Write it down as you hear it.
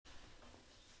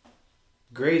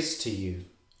Grace to you,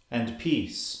 and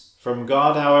peace from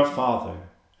God our Father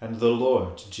and the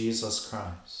Lord Jesus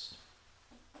Christ.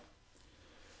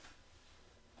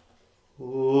 O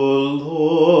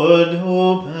Lord,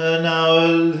 open our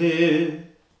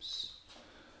lips,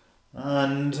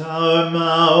 and our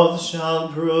mouth shall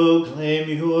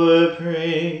proclaim your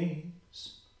praise.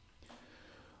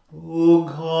 O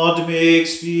God, make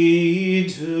speed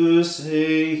to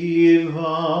save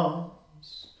us.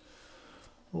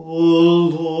 O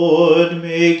Lord,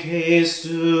 make haste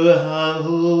to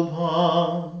help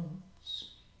us.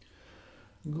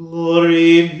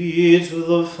 Glory be to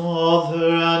the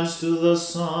Father, and to the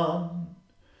Son,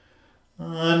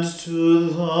 and to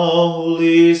the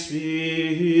Holy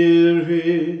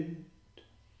Spirit,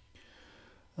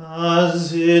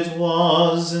 as it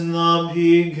was in the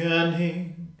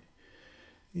beginning,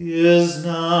 is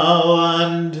now,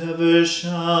 and ever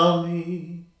shall be,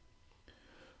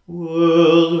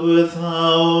 world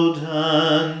without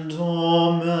end.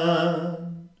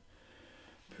 Amen.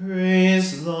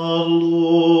 Praise the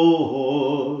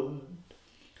Lord.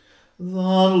 The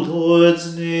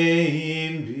Lord's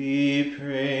name be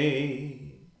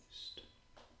praised.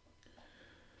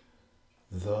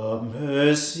 The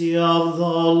mercy of the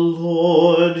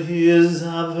Lord is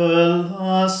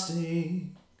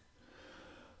everlasting.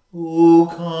 O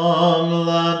come,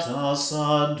 let us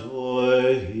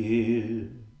adore him.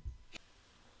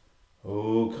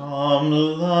 O come,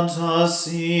 let us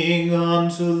sing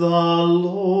unto the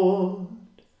Lord.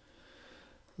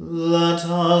 Let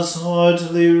us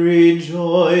heartily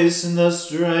rejoice in the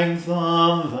strength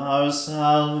of our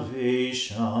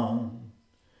salvation.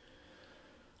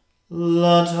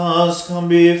 Let us come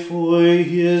before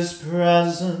his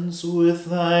presence with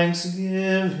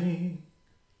thanksgiving,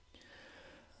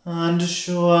 and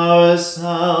show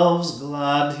ourselves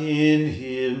glad in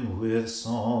him with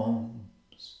songs.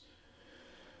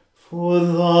 For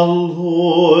the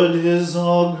Lord is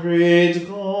a great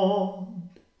God,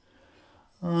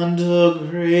 and a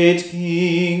great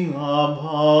King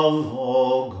above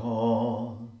all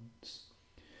gods.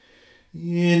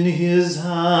 In his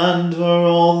hand are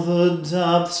all the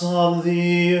depths of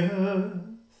the earth,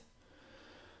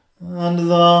 and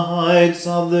the heights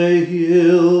of the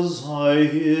hills are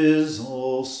his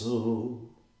also.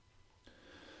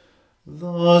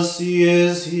 The sea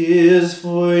is his,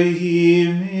 for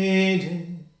he made it,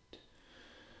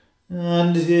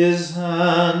 and his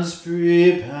hands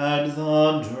prepared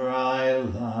the dry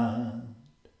land.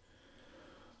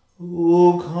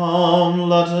 O come,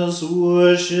 let us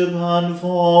worship and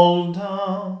fall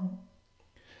down,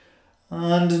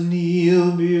 and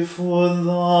kneel before the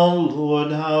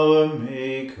Lord our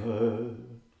Maker.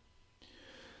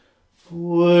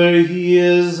 For he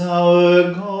is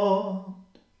our God,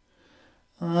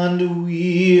 and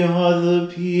we are the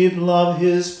people of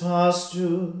his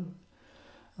pasture,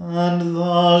 and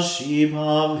the sheep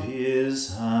of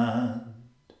his hand.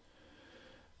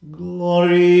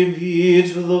 Glory be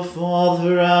to the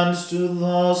Father, and to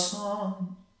the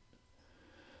Son,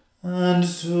 and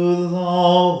to the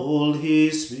Holy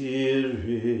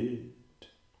Spirit,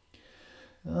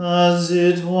 as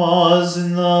it was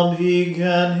in the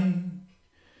beginning,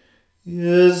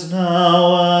 is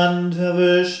now, and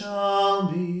ever shall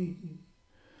be,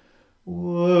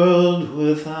 world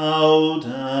without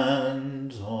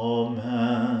end.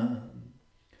 Amen.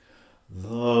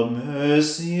 The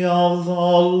mercy of the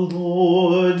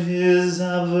Lord is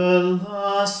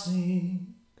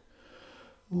everlasting.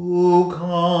 O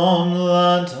come,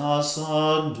 let us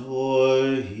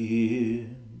adore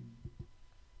him.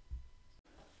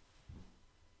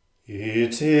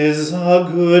 It is a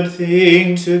good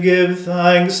thing to give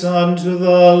thanks unto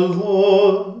the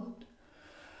Lord,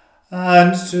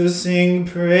 and to sing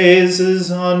praises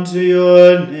unto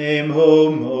your name, O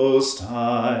Most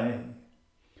High.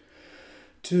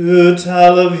 To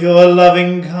tell of your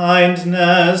loving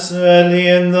kindness early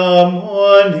in the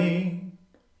morning,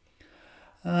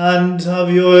 and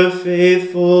of your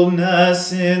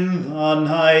faithfulness in the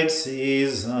night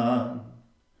season.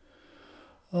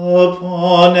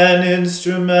 Upon an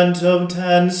instrument of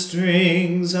 10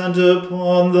 strings, and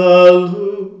upon the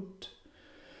lute,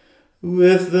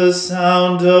 with the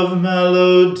sound of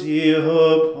melody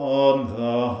upon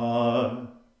the harp.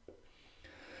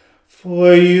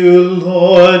 For you,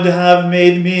 Lord, have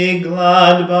made me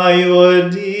glad by your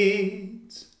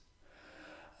deeds,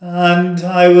 and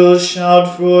I will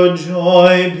shout for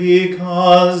joy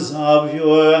because of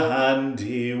your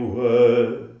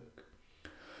handiwork.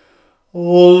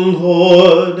 O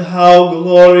Lord, how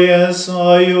glorious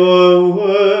are your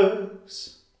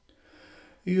works!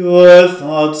 Your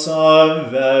thoughts are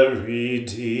very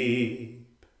deep.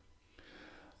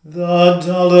 The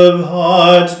dull of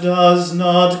heart does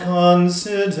not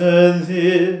consider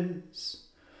this,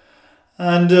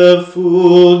 and a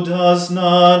fool does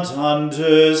not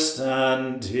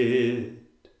understand it.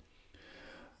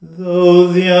 Though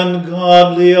the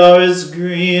ungodly are as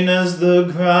green as the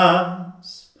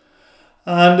grass,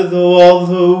 and though all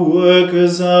the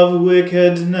workers of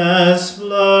wickedness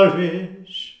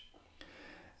flourish,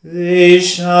 they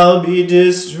shall be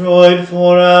destroyed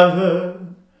forever.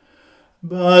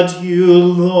 But you,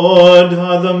 Lord,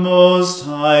 are the Most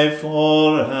High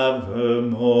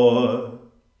forevermore.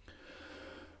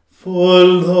 For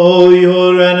lo,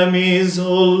 your enemies,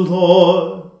 O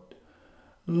Lord,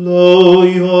 lo,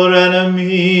 your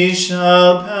enemies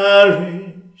shall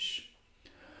perish,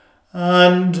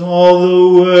 and all the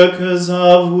workers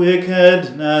of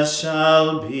wickedness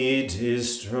shall be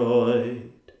destroyed.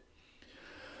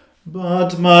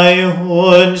 But my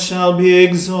horn shall be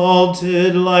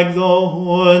exalted like the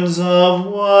horns of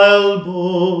wild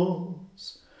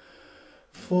bulls,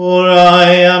 for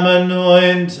I am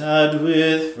anointed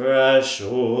with fresh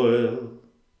oil.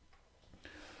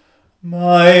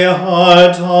 My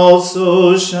heart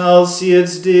also shall see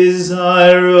its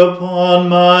desire upon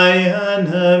my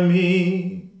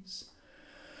enemies,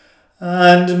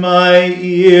 and my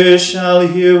ear shall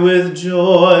hear with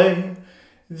joy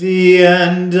the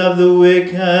end of the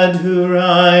wicked who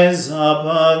rise up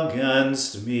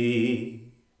against me.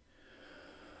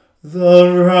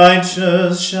 The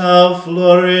righteous shall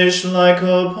flourish like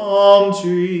a palm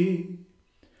tree,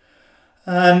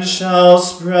 and shall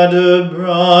spread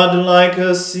abroad like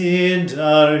a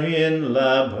cedar in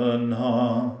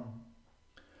Lebanon.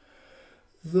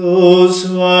 Those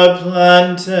who are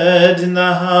planted in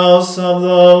the house of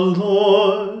the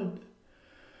Lord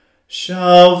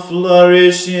shall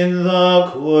flourish in the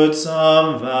courts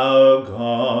of our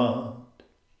God.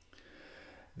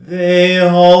 They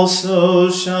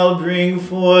also shall bring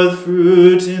forth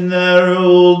fruit in their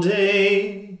old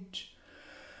age,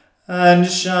 and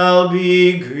shall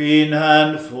be green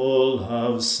and full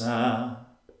of sap,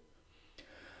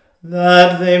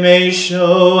 that they may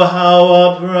show how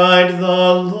upright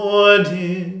the Lord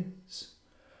is,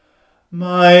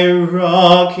 my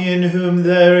rock in whom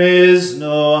there is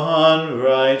no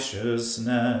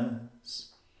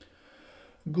unrighteousness.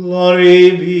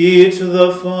 Glory be to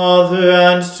the Father,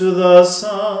 and to the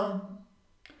Son,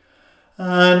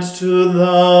 and to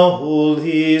the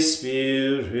Holy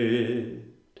Spirit,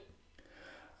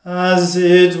 as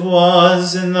it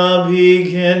was in the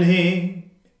beginning,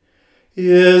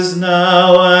 is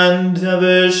now, and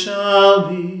ever shall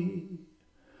be,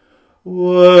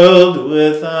 world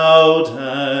without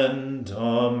end.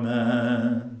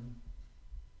 Amen.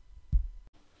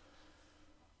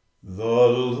 The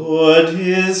Lord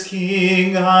is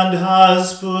King, and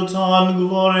has put on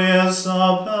glorious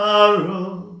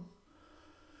apparel.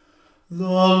 The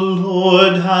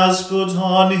Lord has put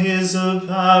on his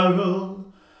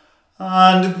apparel,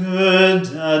 and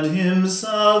girded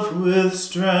himself with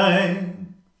strength.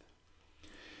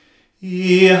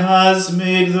 He has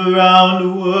made the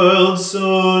round world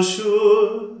so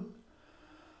sure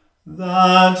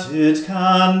that it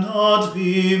cannot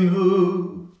be moved.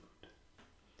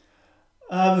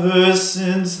 Ever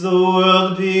since the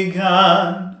world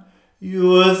began,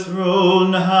 your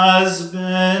throne has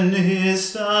been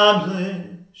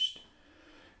established.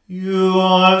 You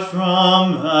are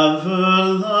from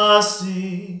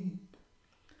everlasting.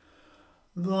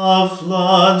 The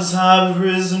floods have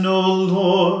risen, O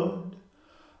Lord.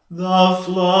 The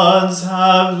floods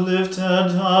have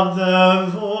lifted up their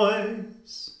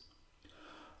voice.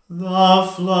 The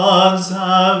floods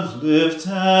have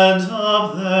lifted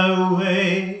up their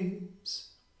waves.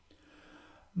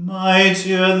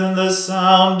 Mightier than the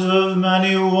sound of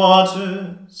many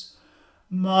waters,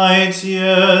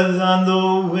 mightier than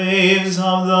the waves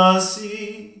of the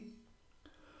sea.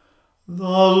 The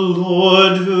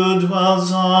Lord who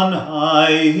dwells on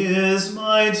high is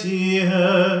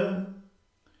mightier.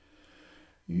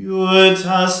 Your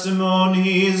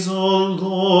testimonies, O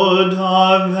Lord,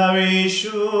 are very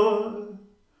sure.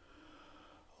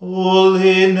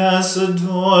 Holiness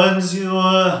adorns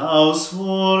your house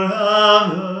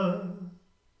forever.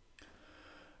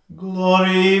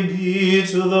 Glory be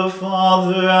to the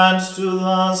Father, and to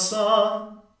the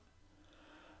Son,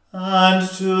 and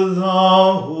to the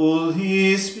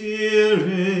Holy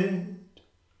Spirit,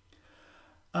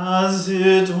 as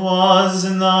it was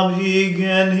in the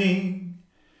beginning,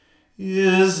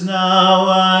 is now,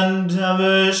 and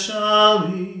ever shall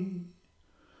be,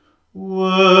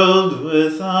 world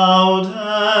without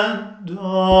end.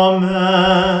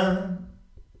 Amen.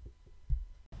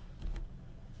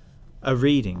 A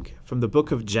reading from the book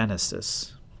of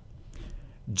Genesis.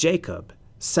 Jacob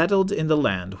settled in the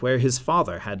land where his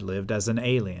father had lived as an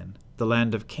alien, the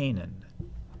land of Canaan.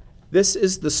 This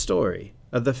is the story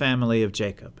of the family of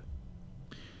Jacob.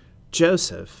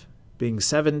 Joseph, being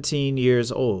 17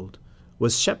 years old,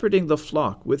 was shepherding the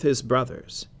flock with his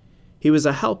brothers. He was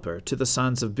a helper to the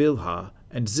sons of Bilhah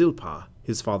and Zilpah,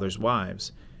 his father's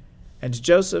wives, and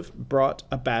Joseph brought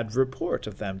a bad report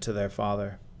of them to their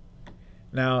father.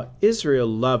 Now Israel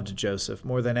loved Joseph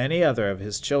more than any other of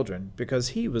his children, because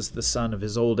he was the son of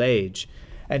his old age,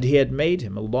 and he had made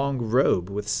him a long robe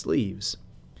with sleeves.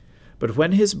 But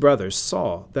when his brothers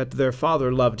saw that their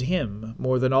father loved him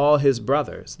more than all his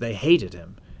brothers, they hated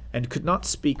him, and could not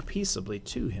speak peaceably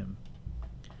to him.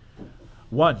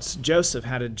 Once Joseph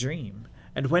had a dream,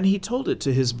 and when he told it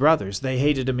to his brothers, they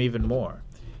hated him even more.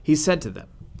 He said to them,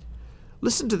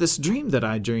 "Listen to this dream that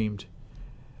I dreamed.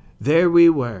 There we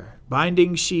were,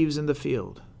 binding sheaves in the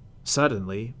field.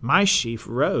 Suddenly my sheaf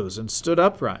rose and stood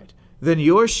upright. Then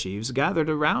your sheaves gathered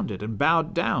around it and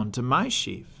bowed down to my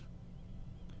sheaf."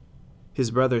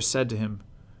 His brothers said to him,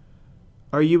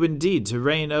 "Are you indeed to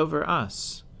reign over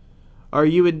us? Are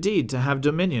you indeed to have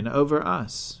dominion over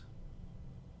us?"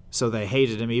 So they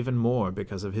hated him even more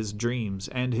because of his dreams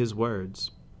and his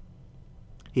words.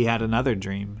 He had another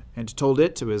dream and told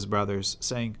it to his brothers,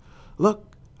 saying,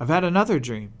 "Look, I've had another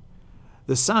dream.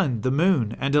 The sun, the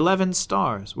moon, and 11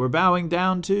 stars were bowing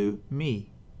down to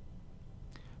me."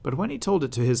 But when he told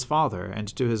it to his father and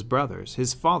to his brothers,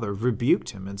 his father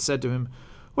rebuked him and said to him,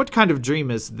 "What kind of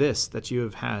dream is this that you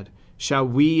have had? Shall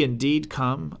we indeed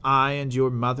come, I and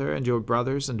your mother and your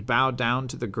brothers, and bow down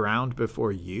to the ground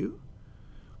before you?"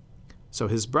 So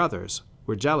his brothers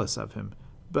were jealous of him,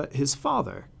 but his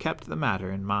father kept the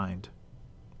matter in mind.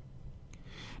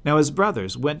 Now his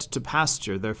brothers went to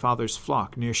pasture their father's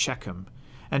flock near Shechem,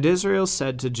 and Israel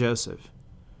said to Joseph,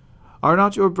 "Are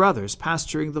not your brothers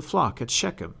pasturing the flock at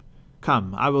Shechem?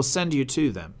 Come, I will send you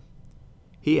to them."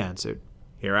 He answered,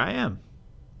 "Here I am."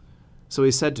 So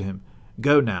he said to him,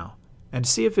 "Go now, and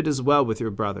see if it is well with your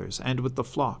brothers and with the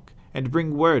flock, and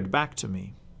bring word back to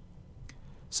me."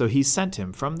 So he sent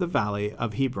him from the valley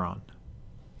of Hebron.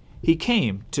 He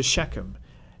came to Shechem,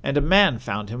 and a man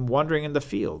found him wandering in the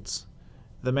fields.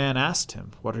 The man asked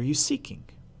him, "What are you seeking?"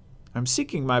 "I'm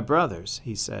seeking my brothers,"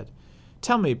 he said.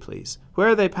 "Tell me, please, where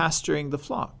are they pasturing the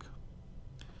flock?"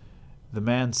 The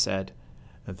man said,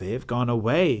 "They have gone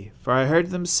away, for I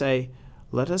heard them say,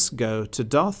 'Let us go to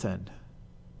Dothan.'"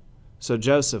 So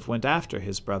Joseph went after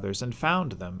his brothers and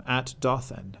found them at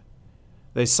Dothan.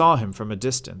 They saw him from a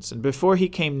distance, and before he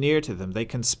came near to them, they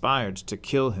conspired to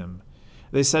kill him.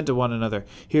 They said to one another,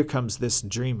 "Here comes this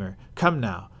dreamer. Come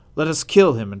now, let us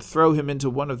kill him and throw him into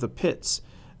one of the pits.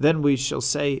 Then we shall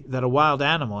say that a wild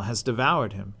animal has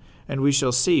devoured him, and we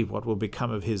shall see what will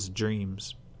become of his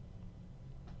dreams."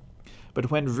 But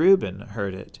when Reuben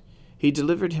heard it, he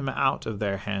delivered him out of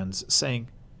their hands, saying,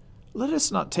 "Let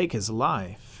us not take his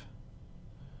life."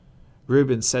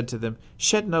 Reuben said to them,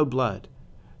 "Shed no blood.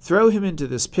 Throw him into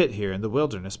this pit here in the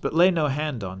wilderness, but lay no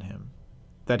hand on him,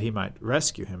 that he might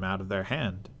rescue him out of their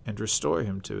hand and restore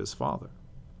him to his father."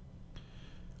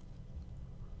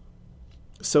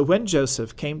 So when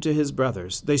Joseph came to his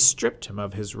brothers, they stripped him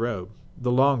of his robe,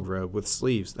 the long robe with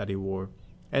sleeves that he wore,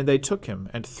 and they took him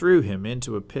and threw him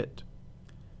into a pit.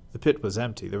 The pit was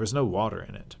empty, there was no water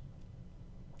in it.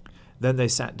 Then they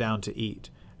sat down to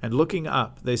eat, and looking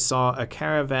up they saw a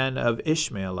caravan of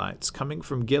Ishmaelites coming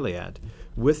from Gilead,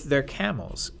 with their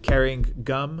camels, carrying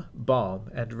gum,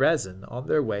 balm, and resin on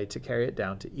their way to carry it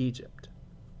down to Egypt.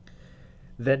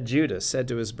 Then Judah said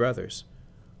to his brothers,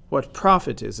 "What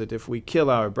profit is it if we kill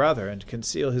our brother and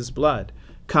conceal his blood?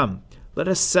 Come, let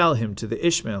us sell him to the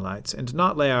Ishmaelites, and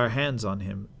not lay our hands on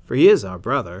him, for he is our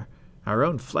brother, our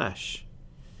own flesh."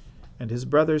 And his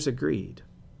brothers agreed.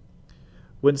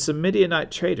 When some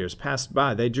Midianite traders passed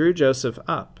by, they drew Joseph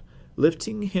up,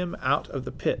 lifting him out of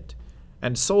the pit,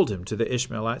 and sold him to the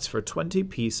Ishmaelites for 20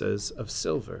 pieces of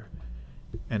silver.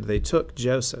 And they took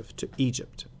Joseph to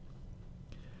Egypt.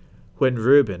 When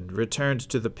Reuben returned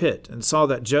to the pit and saw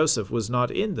that Joseph was not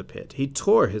in the pit, he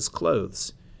tore his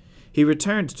clothes. He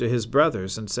returned to his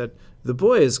brothers and said, "The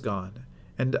boy is gone,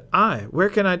 and where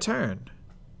can I turn?"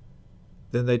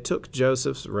 Then they took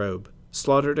Joseph's robe,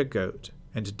 slaughtered a goat,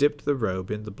 and dipped the robe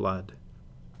in the blood.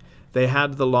 They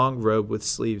had the long robe with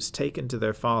sleeves taken to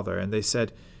their father, and they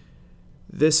said,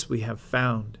 "This we have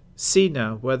found. See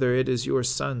now whether it is your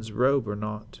son's robe or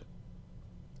not."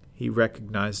 He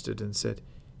recognized it and said,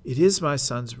 "It is my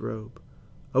son's robe.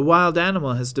 A wild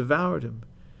animal has devoured him.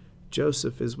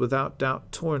 Joseph is without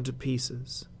doubt torn to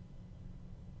pieces."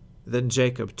 Then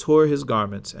Jacob tore his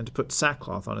garments, and put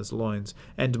sackcloth on his loins,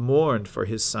 and mourned for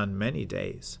his son many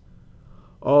days.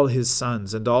 All his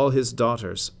sons and all his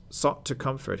daughters sought to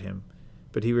comfort him,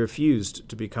 but he refused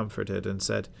to be comforted, and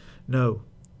said, "No,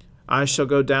 I shall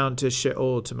go down to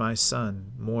Sheol to my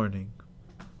son, mourning."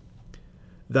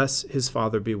 Thus his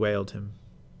father bewailed him.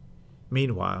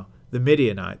 Meanwhile, the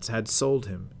Midianites had sold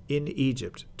him in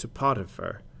Egypt to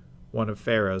Potiphar, one of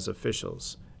Pharaoh's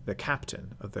officials, the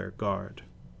captain of their guard.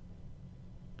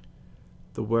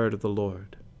 The word of the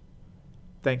Lord.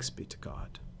 Thanks be to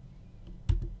God.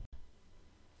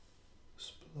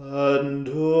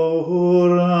 Splendor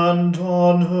and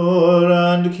honor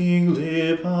and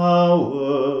kingly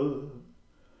power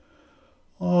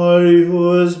are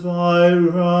yours by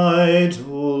right,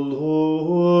 O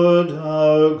Lord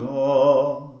our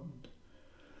God.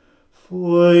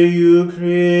 For you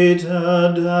created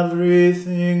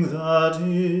everything that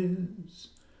is,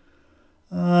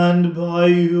 and by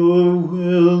your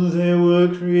will they were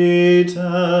created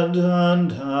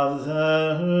and have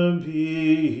their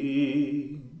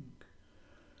being.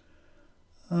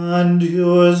 And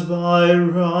yours by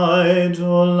right,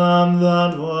 O Lamb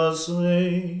that was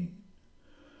slain,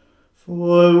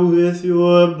 for with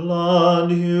your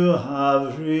blood you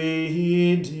have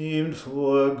redeemed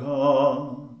for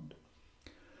God,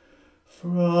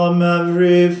 from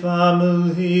every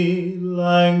family,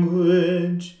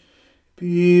 language,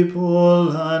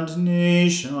 people and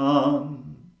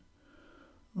nation,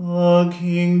 a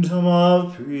kingdom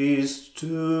of priests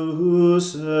to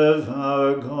serve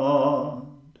our God.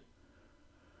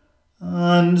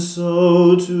 And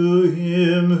so to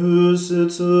him who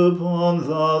sits upon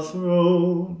the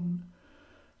throne,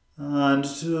 and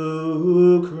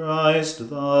to Christ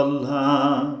the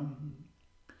Lamb,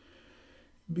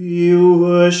 be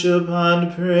worship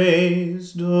and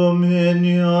praise,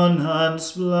 dominion and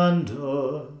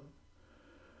splendor,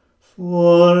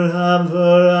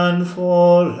 forever and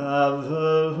forevermore.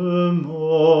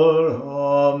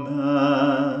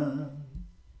 Amen.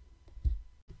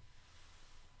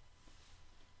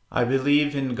 I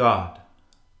believe in God,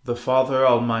 the Father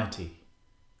Almighty,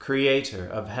 creator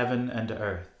of heaven and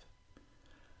earth.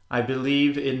 I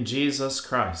believe in Jesus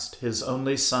Christ, his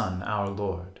only Son, our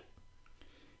Lord.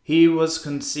 He was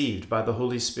conceived by the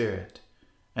Holy Spirit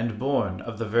and born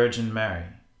of the Virgin Mary.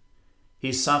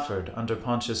 He suffered under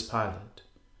Pontius Pilate,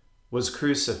 was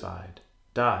crucified,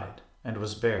 died, and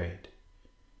was buried.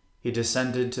 He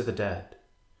descended to the dead.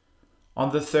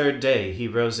 On the third day he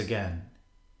rose again.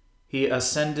 He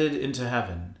ascended into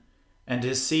heaven and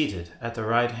is seated at the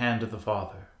right hand of the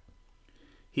Father.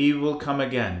 He will come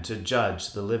again to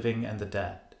judge the living and the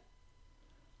dead.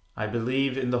 I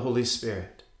believe in the Holy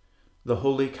Spirit, the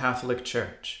Holy Catholic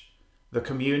Church, the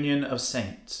communion of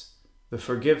saints, the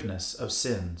forgiveness of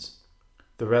sins,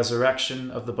 the resurrection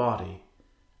of the body,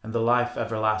 and the life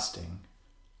everlasting.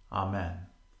 Amen.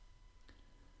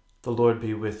 The Lord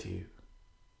be with you.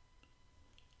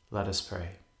 Let us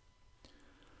pray.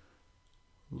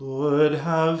 Lord,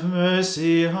 have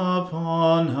mercy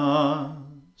upon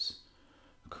us.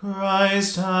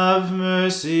 Christ, have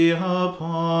mercy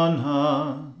upon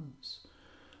us.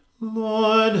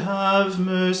 Lord, have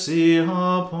mercy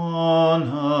upon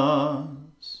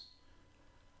us.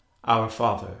 Our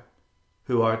Father,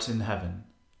 who art in heaven,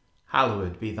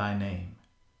 hallowed be thy name.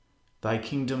 Thy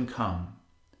kingdom come,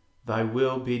 thy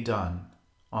will be done,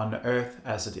 on earth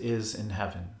as it is in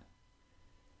heaven.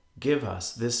 Give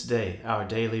us this day our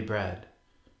daily bread,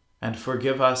 and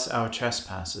forgive us our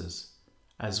trespasses,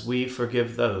 as we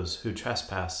forgive those who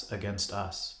trespass against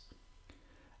us.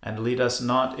 And lead us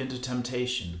not into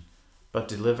temptation, but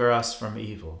deliver us from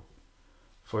evil.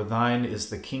 For thine is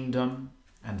the kingdom,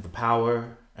 and the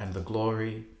power, and the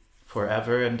glory,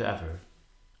 forever and ever.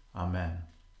 Amen.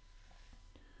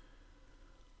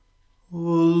 O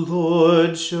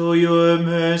Lord, show your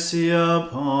mercy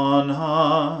upon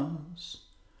us,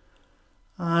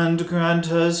 and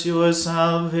grant us your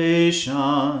salvation.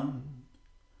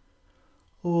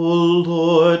 O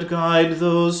Lord, guide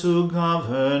those who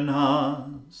govern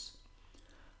us,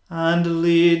 and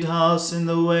lead us in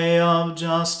the way of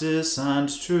justice and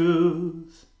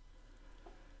truth.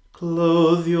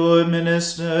 Clothe your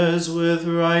ministers with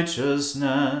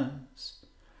righteousness,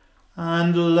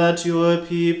 and let your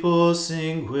people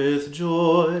sing with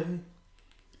joy.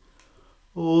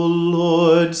 O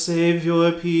Lord, save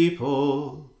your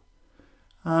people,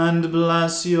 and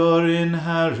bless your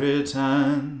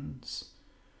inheritance.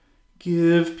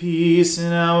 Give peace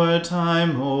in our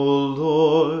time, O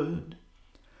Lord,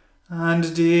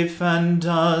 and defend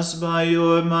us by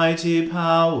your mighty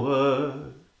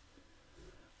power.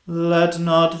 Let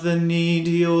not the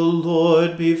needy, O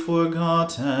Lord, be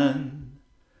forgotten,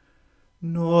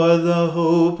 nor the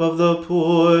hope of the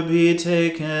poor be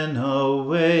taken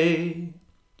away.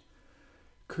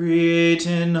 Create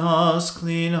in us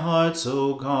clean hearts,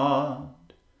 O God,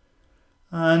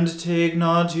 and take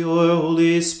not your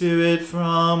Holy Spirit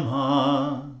from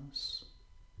us.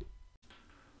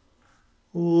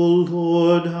 O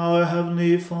Lord, our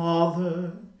heavenly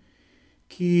Father,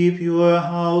 keep your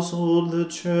household, the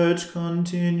church,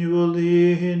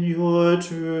 continually in your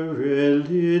true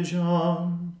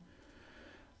religion,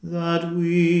 that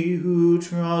we who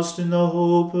trust in the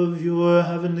hope of your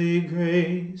heavenly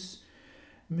grace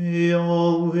may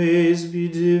always be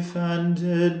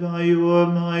defended by your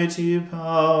mighty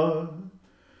power,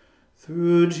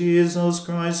 through Jesus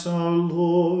Christ our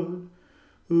Lord,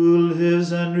 who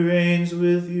lives and reigns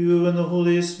with you in the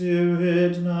Holy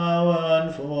Spirit, now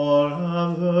and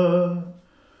forever.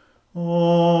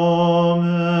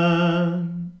 Amen.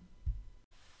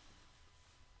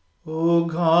 O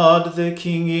God, the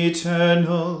King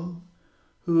eternal,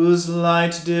 whose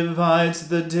light divides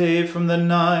the day from the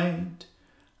night,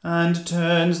 and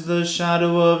turns the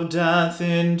shadow of death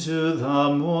into the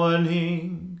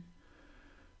morning,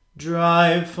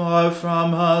 drive far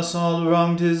from us all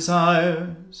wrong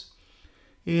desires.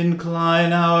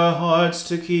 Incline our hearts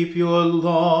to keep your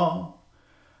law,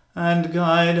 and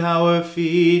guide our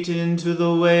feet into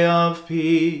the way of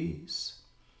peace,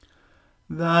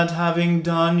 that having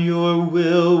done your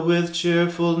will with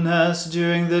cheerfulness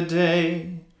during the day,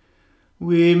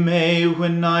 we may,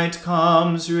 when night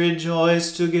comes,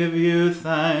 rejoice to give you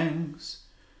thanks.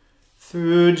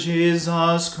 Through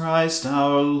Jesus Christ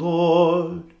our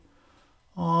Lord.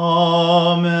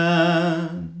 Amen.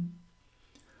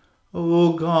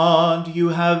 O God, you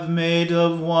have made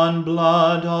of one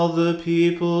blood all the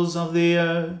peoples of the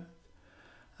earth,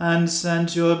 and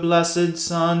sent your blessed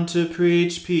Son to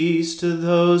preach peace to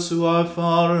those who are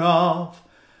far off,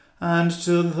 and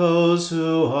to those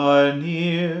who are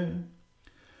near.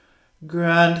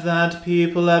 Grant that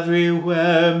people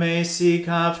everywhere may seek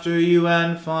after you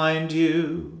and find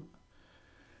you.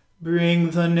 Bring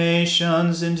the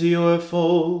nations into your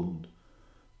fold.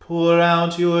 Pour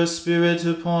out your Spirit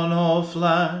upon all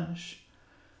flesh,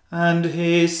 and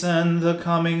hasten the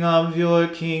coming of your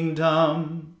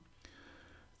kingdom.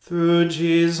 Through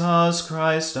Jesus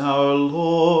Christ our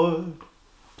Lord.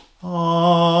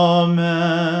 Amen.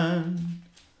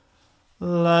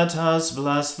 Let us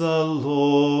bless the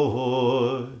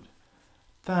Lord.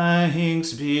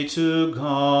 Thanks be to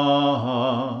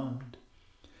God.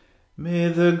 May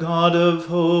the God of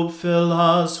hope fill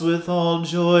us with all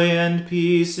joy and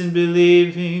peace in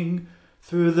believing,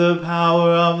 through the power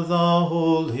of the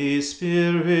Holy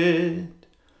Spirit.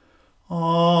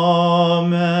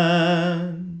 Amen.